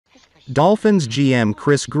Dolphins GM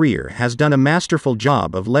Chris Grier has done a masterful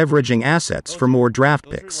job of leveraging assets for more draft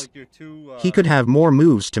picks. He could have more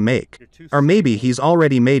moves to make. Or maybe he's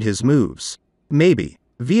already made his moves. Maybe.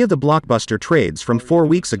 Via the blockbuster trades from 4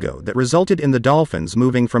 weeks ago that resulted in the Dolphins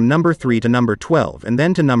moving from number 3 to number 12 and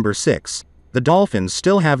then to number 6, the Dolphins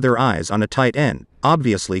still have their eyes on a tight end,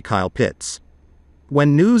 obviously Kyle Pitts.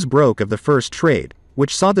 When news broke of the first trade,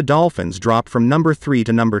 which saw the Dolphins drop from number 3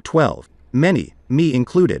 to number 12, many, me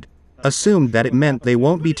included, assumed that it meant they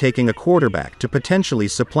won't be taking a quarterback to potentially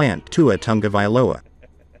supplant Tua Tagovailoa.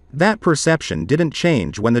 That perception didn't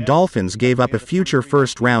change when the Dolphins gave up a future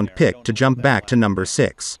first-round pick to jump back to number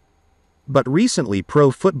 6. But recently Pro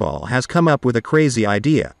Football has come up with a crazy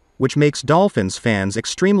idea, which makes Dolphins fans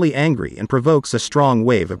extremely angry and provokes a strong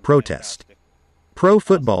wave of protest. Pro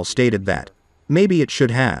Football stated that, maybe it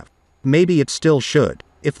should have. Maybe it still should.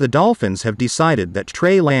 If the Dolphins have decided that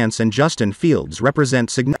Trey Lance and Justin Fields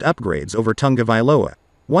represent significant upgrades over Tagovailoa,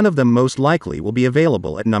 one of them most likely will be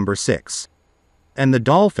available at number 6. And the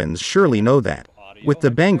Dolphins surely know that. With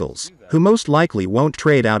the Bengals, who most likely won't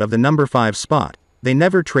trade out of the number 5 spot, they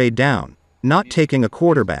never trade down, not taking a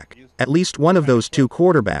quarterback. At least one of those two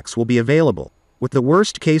quarterbacks will be available, with the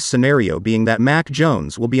worst case scenario being that Mac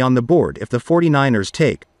Jones will be on the board if the 49ers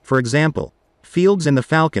take, for example, Fields and the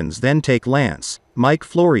Falcons then take Lance, Mike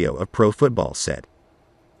Florio of Pro Football said.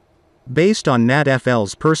 Based on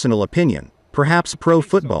NatFL's personal opinion, perhaps Pro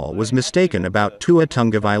Football was mistaken about Tua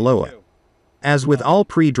Tagovailoa. As with all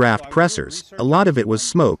pre-draft pressers, a lot of it was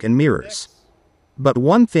smoke and mirrors. But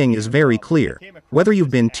one thing is very clear, whether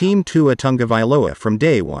you've been Team Tua Tagovailoa from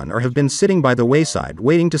day one or have been sitting by the wayside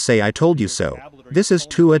waiting to say I told you so, this is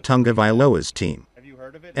Tua Tagovailoa's team.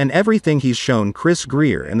 And everything he's shown Chris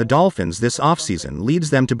Grier and the Dolphins this offseason leads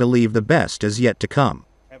them to believe the best is yet to come.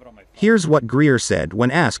 Here's what Grier said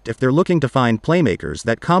when asked if they're looking to find playmakers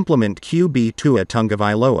that complement QB Tua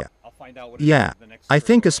Tagovailoa. Yeah, I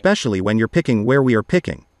think especially when you're picking where we are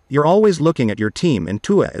picking, you're always looking at your team and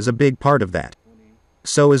Tua is a big part of that.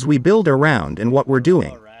 So as we build around and what we're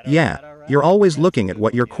doing, yeah, you're always looking at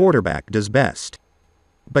what your quarterback does best.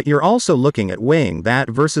 But you're also looking at weighing that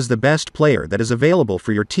versus the best player that is available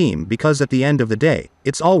for your team because at the end of the day,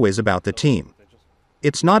 it's always about the team.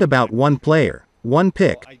 It's not about one player, one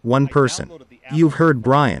pick, one person. You've heard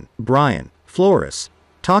Brian Flores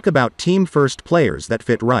talk about team-first players that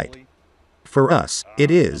fit right. For us,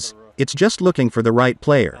 it's just looking for the right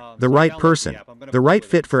player, the right person, the right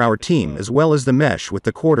fit for our team as well as the mesh with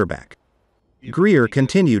the quarterback. Grier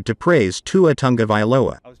continued to praise Tua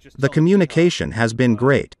Tagovailoa. The communication has been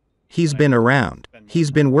great. He's been around.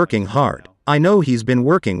 He's been working hard. I know he's been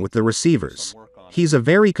working with the receivers. He's a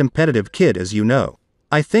very competitive kid as you know.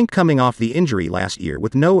 I think coming off the injury last year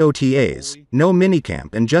with no OTAs, no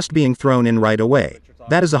minicamp and just being thrown in right away,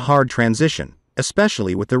 that is a hard transition,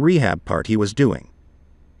 especially with the rehab part he was doing.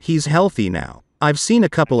 He's healthy now. I've seen a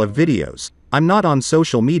couple of videos. I'm not on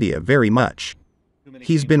social media very much.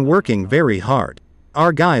 He's been working very hard.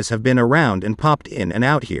 Our guys have been around and popped in and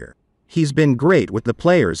out here. He's been great with the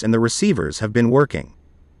players and the receivers have been working.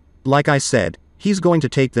 Like I said, he's going to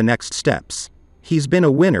take the next steps. He's been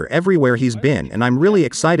a winner everywhere he's been and I'm really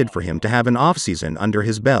excited for him to have an offseason under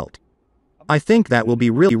his belt. I think that will be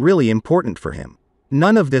really important for him.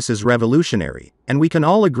 None of this is revolutionary, and we can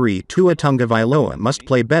all agree Tua Tagovailoa must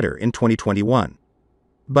play better in 2021.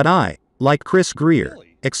 But I, like Chris Grier,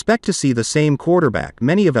 expect to see the same quarterback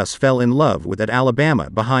many of us fell in love with at Alabama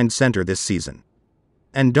behind center this season.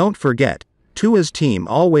 And don't forget, Tua's team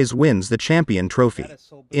always wins the champion trophy.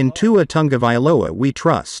 In Tua Tagovailoa we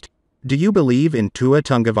trust. Do you believe in Tua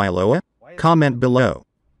Tagovailoa? Comment below.